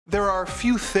There are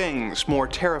few things more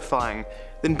terrifying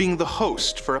than being the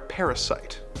host for a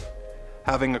parasite.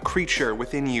 Having a creature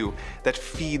within you that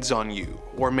feeds on you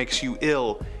or makes you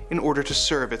ill in order to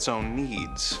serve its own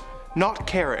needs, not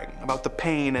caring about the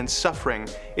pain and suffering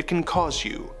it can cause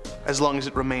you as long as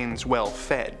it remains well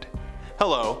fed.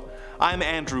 Hello, I'm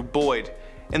Andrew Boyd,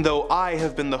 and though I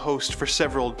have been the host for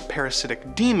several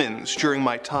parasitic demons during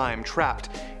my time trapped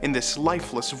in this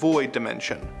lifeless void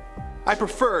dimension, I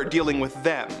prefer dealing with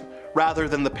them rather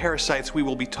than the parasites we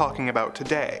will be talking about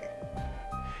today.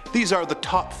 These are the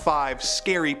top 5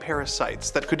 scary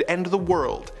parasites that could end the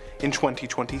world in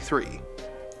 2023.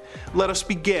 Let us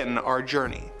begin our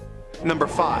journey. Number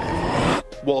 5.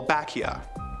 Wolbachia.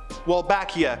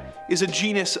 Wolbachia is a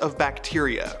genus of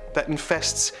bacteria that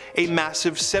infests a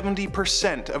massive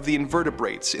 70% of the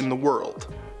invertebrates in the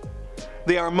world.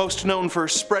 They are most known for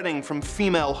spreading from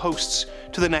female hosts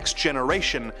to the next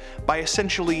generation by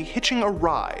essentially hitching a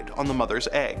ride on the mother's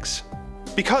eggs.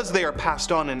 Because they are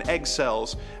passed on in egg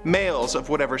cells, males of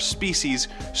whatever species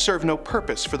serve no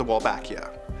purpose for the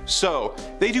Wolbachia. So,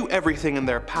 they do everything in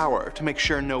their power to make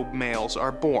sure no males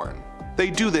are born.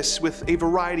 They do this with a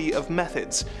variety of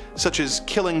methods, such as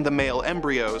killing the male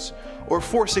embryos or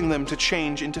forcing them to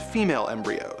change into female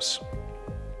embryos.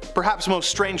 Perhaps most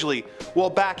strangely,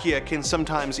 Wolbachia can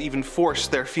sometimes even force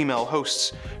their female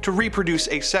hosts to reproduce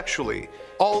asexually,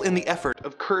 all in the effort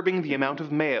of curbing the amount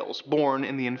of males born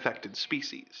in the infected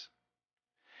species.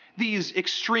 These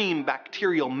extreme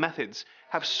bacterial methods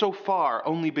have so far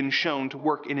only been shown to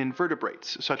work in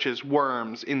invertebrates such as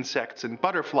worms, insects, and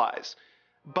butterflies,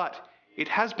 but it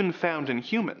has been found in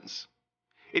humans.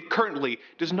 It currently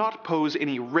does not pose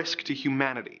any risk to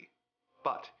humanity,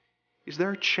 but is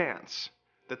there a chance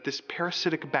that this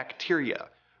parasitic bacteria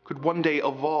could one day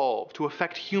evolve to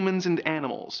affect humans and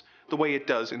animals the way it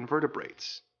does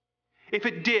invertebrates? If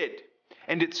it did,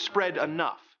 and it spread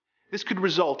enough, this could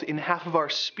result in half of our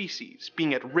species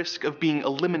being at risk of being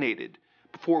eliminated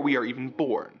before we are even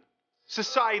born.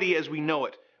 Society as we know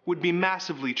it would be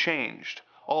massively changed,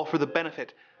 all for the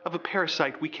benefit of a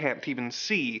parasite we can't even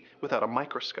see without a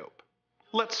microscope.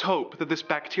 Let's hope that this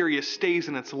bacteria stays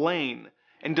in its lane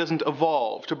and doesn't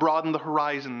evolve to broaden the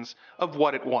horizons of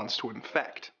what it wants to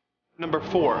infect. Number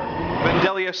 4.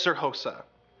 Vandellia Cirrhosa.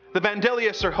 The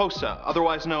Vandellia Cirrhosa,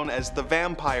 otherwise known as the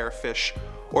vampire fish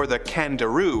or the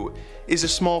kangaroo, is a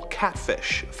small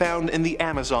catfish found in the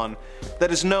Amazon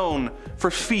that is known for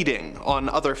feeding on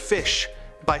other fish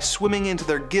by swimming into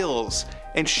their gills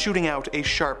and shooting out a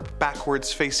sharp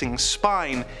backwards-facing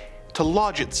spine to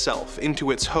lodge itself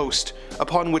into its host,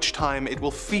 upon which time it will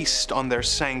feast on their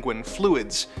sanguine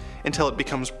fluids until it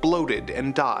becomes bloated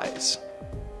and dies.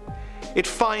 It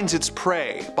finds its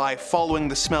prey by following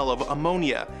the smell of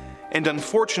ammonia, and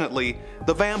unfortunately,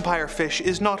 the vampire fish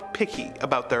is not picky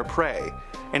about their prey,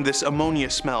 and this ammonia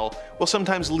smell will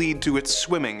sometimes lead to its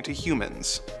swimming to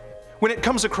humans. When it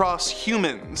comes across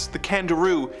humans, the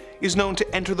kangaroo is known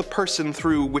to enter the person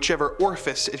through whichever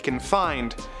orifice it can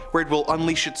find, where it will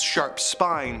unleash its sharp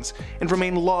spines and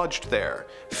remain lodged there,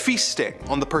 feasting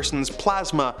on the person's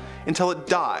plasma until it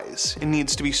dies and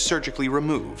needs to be surgically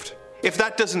removed. If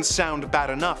that doesn't sound bad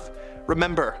enough,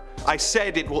 remember, I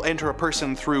said it will enter a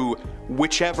person through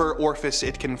whichever orifice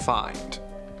it can find.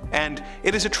 And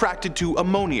it is attracted to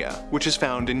ammonia, which is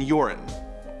found in urine.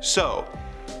 So,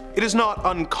 it is not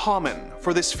uncommon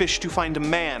for this fish to find a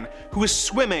man who is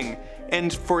swimming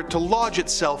and for it to lodge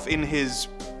itself in his,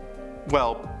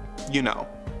 well, you know.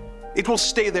 It will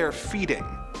stay there feeding,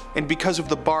 and because of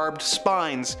the barbed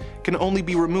spines, can only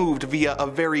be removed via a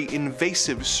very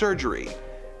invasive surgery,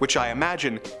 which I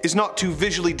imagine is not too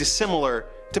visually dissimilar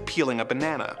to peeling a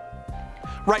banana.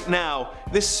 Right now,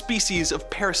 this species of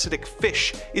parasitic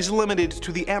fish is limited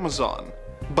to the Amazon,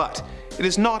 but it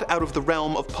is not out of the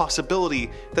realm of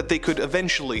possibility that they could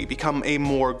eventually become a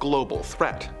more global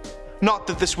threat. Not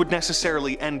that this would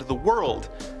necessarily end the world,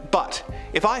 but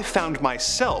if I found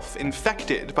myself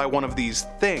infected by one of these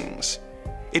things,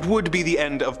 it would be the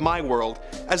end of my world,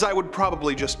 as I would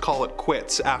probably just call it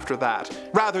quits after that,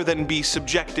 rather than be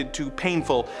subjected to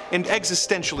painful and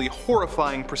existentially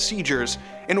horrifying procedures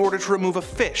in order to remove a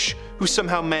fish who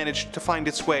somehow managed to find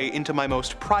its way into my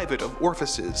most private of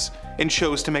orifices and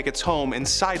chose to make its home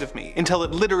inside of me until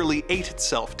it literally ate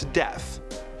itself to death.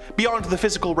 Beyond the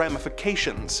physical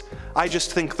ramifications, I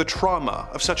just think the trauma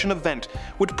of such an event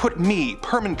would put me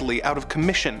permanently out of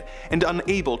commission and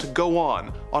unable to go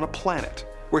on a planet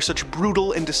where such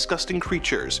brutal and disgusting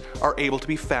creatures are able to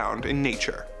be found in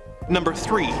nature. Number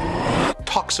 3.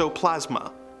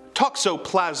 Toxoplasma.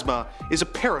 Toxoplasma is a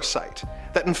parasite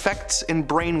that infects and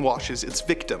brainwashes its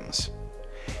victims.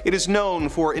 It is known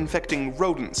for infecting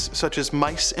rodents such as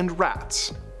mice and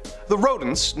rats. The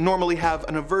rodents normally have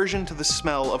an aversion to the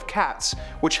smell of cats,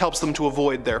 which helps them to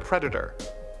avoid their predator.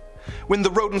 When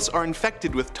the rodents are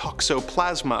infected with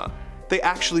Toxoplasma, they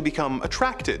actually become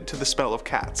attracted to the smell of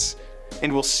cats,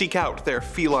 and will seek out their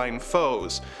feline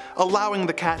foes, allowing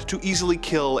the cat to easily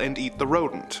kill and eat the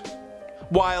rodent.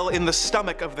 While in the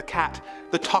stomach of the cat,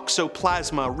 the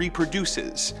Toxoplasma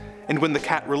reproduces, and when the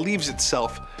cat relieves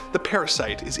itself, the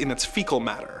parasite is in its fecal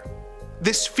matter.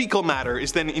 This fecal matter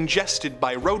is then ingested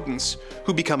by rodents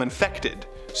who become infected,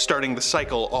 starting the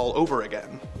cycle all over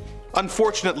again.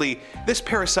 Unfortunately, this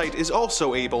parasite is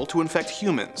also able to infect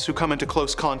humans who come into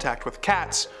close contact with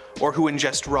cats or who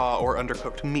ingest raw or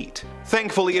undercooked meat.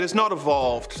 Thankfully, it has not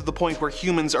evolved to the point where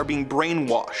humans are being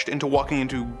brainwashed into walking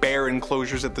into bear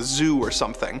enclosures at the zoo or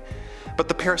something, but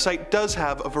the parasite does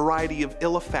have a variety of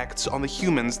ill effects on the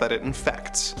humans that it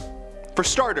infects. For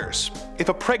starters, if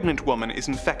a pregnant woman is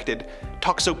infected,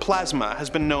 Toxoplasma has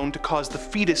been known to cause the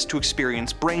fetus to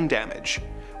experience brain damage,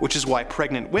 which is why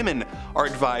pregnant women are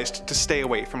advised to stay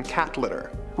away from cat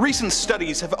litter. Recent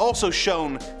studies have also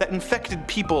shown that infected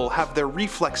people have their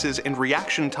reflexes and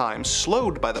reaction times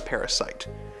slowed by the parasite,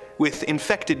 with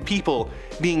infected people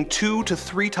being 2 to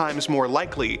 3 times more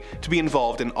likely to be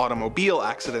involved in automobile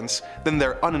accidents than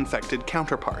their uninfected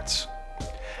counterparts.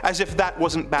 As if that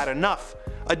wasn't bad enough,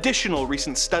 additional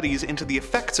recent studies into the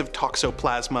effects of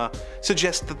Toxoplasma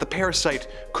suggest that the parasite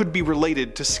could be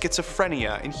related to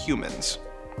schizophrenia in humans.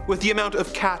 With the amount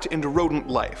of cat and rodent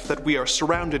life that we are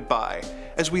surrounded by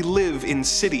as we live in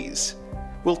cities,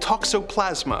 will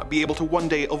Toxoplasma be able to one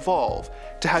day evolve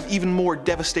to have even more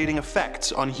devastating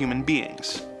effects on human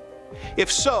beings?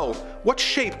 If so, what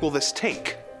shape will this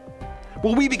take?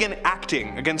 Will we begin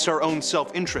acting against our own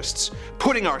self-interests,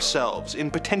 putting ourselves in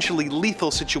potentially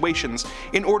lethal situations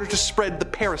in order to spread the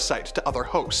parasite to other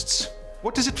hosts?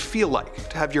 What does it feel like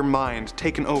to have your mind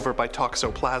taken over by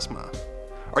Toxoplasma?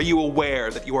 Are you aware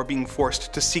that you are being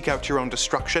forced to seek out your own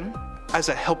destruction, as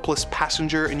a helpless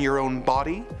passenger in your own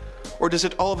body? Or does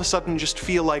it all of a sudden just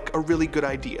feel like a really good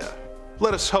idea?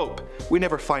 Let us hope we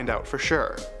never find out for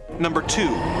sure. Number 2.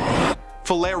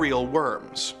 Filarial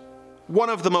worms. One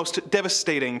of the most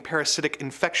devastating parasitic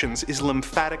infections is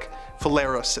lymphatic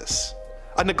filariasis,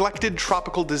 a neglected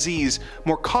tropical disease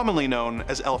more commonly known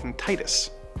as elephantitis.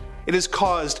 It is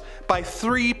caused by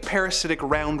 3 parasitic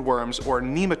roundworms or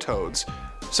nematodes,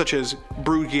 such as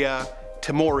Brugia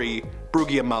timori,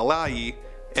 Brugia malayi,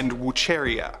 and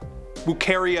Wucheria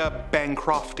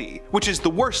bancrofti, which is the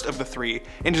worst of the 3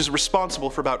 and is responsible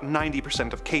for about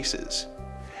 90% of cases.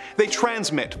 They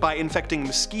transmit by infecting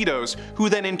mosquitoes, who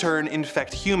then in turn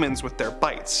infect humans with their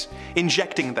bites,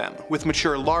 injecting them with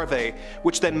mature larvae,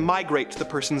 which then migrate to the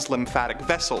person's lymphatic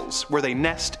vessels, where they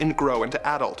nest and grow into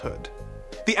adulthood.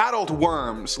 The adult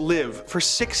worms live for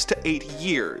 6 to 8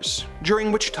 years,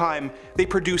 during which time they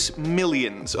produce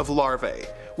millions of larvae,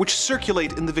 which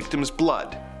circulate in the victim's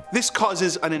blood. This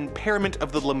causes an impairment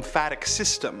of the lymphatic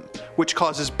system, which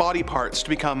causes body parts to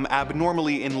become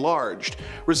abnormally enlarged,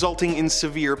 resulting in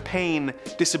severe pain,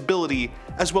 disability,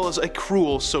 as well as a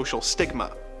cruel social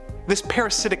stigma. This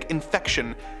parasitic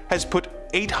infection has put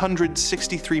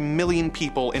 863 million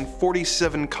people in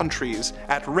 47 countries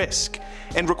at risk,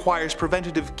 and requires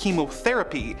preventative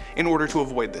chemotherapy in order to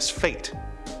avoid this fate.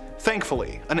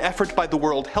 Thankfully, an effort by the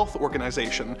World Health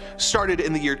Organization, started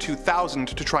in the year 2000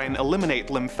 to try and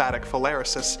eliminate lymphatic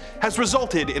filariasis, has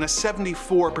resulted in a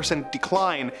 74%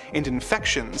 decline in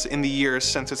infections in the years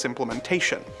since its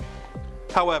implementation.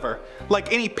 However,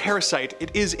 like any parasite,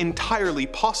 it is entirely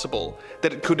possible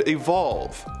that it could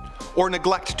evolve, or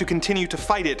neglect to continue to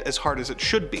fight it as hard as it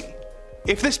should be.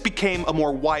 If this became a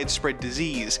more widespread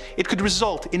disease, it could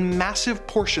result in massive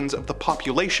portions of the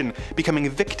population becoming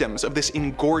victims of this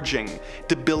engorging,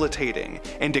 debilitating,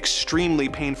 and extremely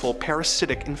painful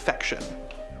parasitic infection.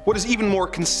 What is even more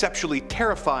conceptually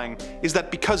terrifying is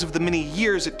that because of the many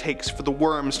years it takes for the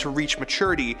worms to reach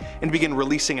maturity and begin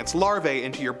releasing its larvae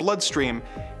into your bloodstream,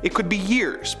 it could be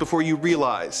years before you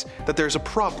realize that there's a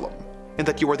problem, and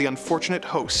that you are the unfortunate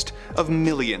host of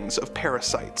millions of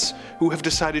parasites who have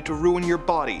decided to ruin your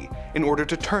body in order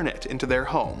to turn it into their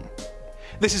home.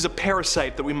 This is a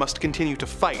parasite that we must continue to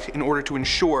fight in order to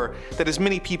ensure that as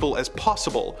many people as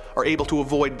possible are able to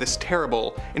avoid this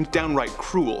terrible and downright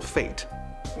cruel fate.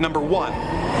 Number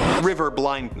 1. River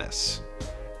blindness.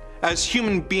 As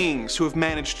human beings who have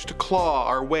managed to claw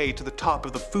our way to the top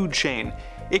of the food chain,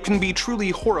 it can be truly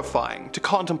horrifying to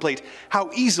contemplate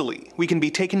how easily we can be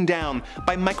taken down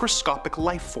by microscopic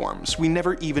life forms we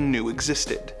never even knew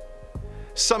existed.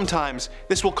 Sometimes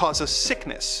this will cause us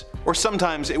sickness, or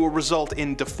sometimes it will result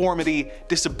in deformity,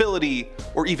 disability,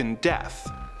 or even death.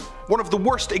 One of the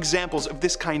worst examples of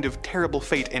this kind of terrible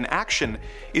fate in action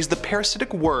is the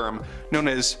parasitic worm known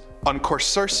as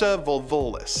Oncorsursa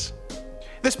volvolis.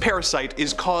 This parasite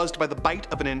is caused by the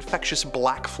bite of an infectious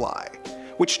black fly,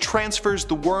 which transfers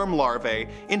the worm larvae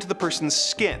into the person's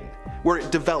skin, where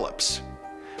it develops.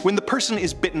 When the person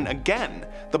is bitten again,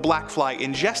 the black fly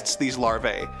ingests these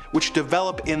larvae, which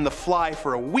develop in the fly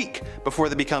for a week before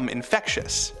they become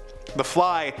infectious. The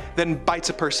fly then bites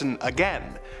a person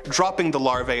again, dropping the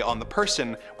larvae on the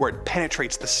person where it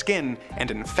penetrates the skin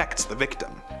and infects the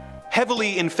victim.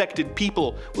 Heavily infected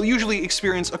people will usually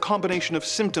experience a combination of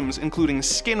symptoms including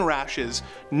skin rashes,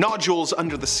 nodules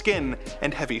under the skin,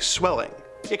 and heavy swelling.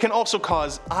 It can also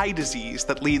cause eye disease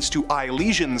that leads to eye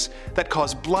lesions that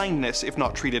cause blindness if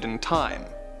not treated in time.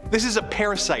 This is a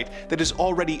parasite that is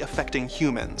already affecting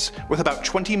humans, with about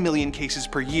 20 million cases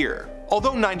per year.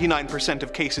 Although 99%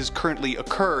 of cases currently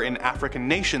occur in African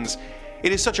nations,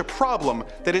 it is such a problem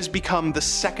that it has become the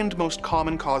second most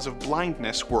common cause of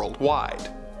blindness worldwide.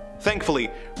 Thankfully,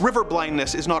 river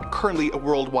blindness is not currently a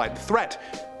worldwide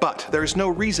threat, but there is no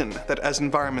reason that as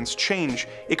environments change,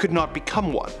 it could not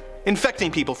become one,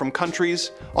 infecting people from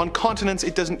countries on continents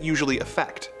it doesn't usually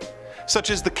affect, such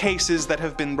as the cases that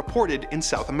have been reported in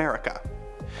South America.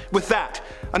 With that,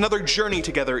 another journey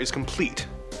together is complete.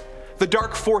 The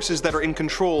dark forces that are in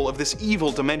control of this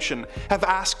evil dimension have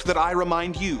asked that I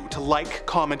remind you to like,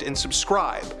 comment, and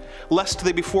subscribe, lest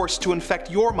they be forced to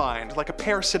infect your mind like a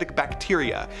parasitic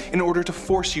bacteria in order to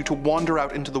force you to wander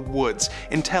out into the woods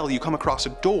until you come across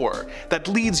a door that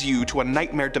leads you to a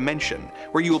nightmare dimension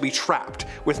where you will be trapped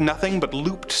with nothing but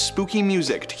looped spooky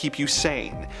music to keep you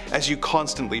sane as you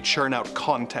constantly churn out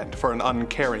content for an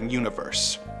uncaring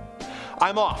universe.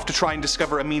 I'm off to try and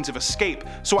discover a means of escape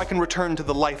so I can return to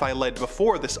the life I led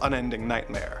before this unending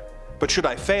nightmare. But should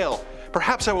I fail,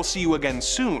 perhaps I will see you again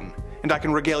soon, and I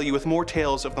can regale you with more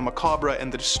tales of the macabre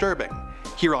and the disturbing,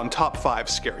 here on Top 5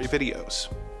 Scary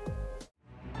Videos.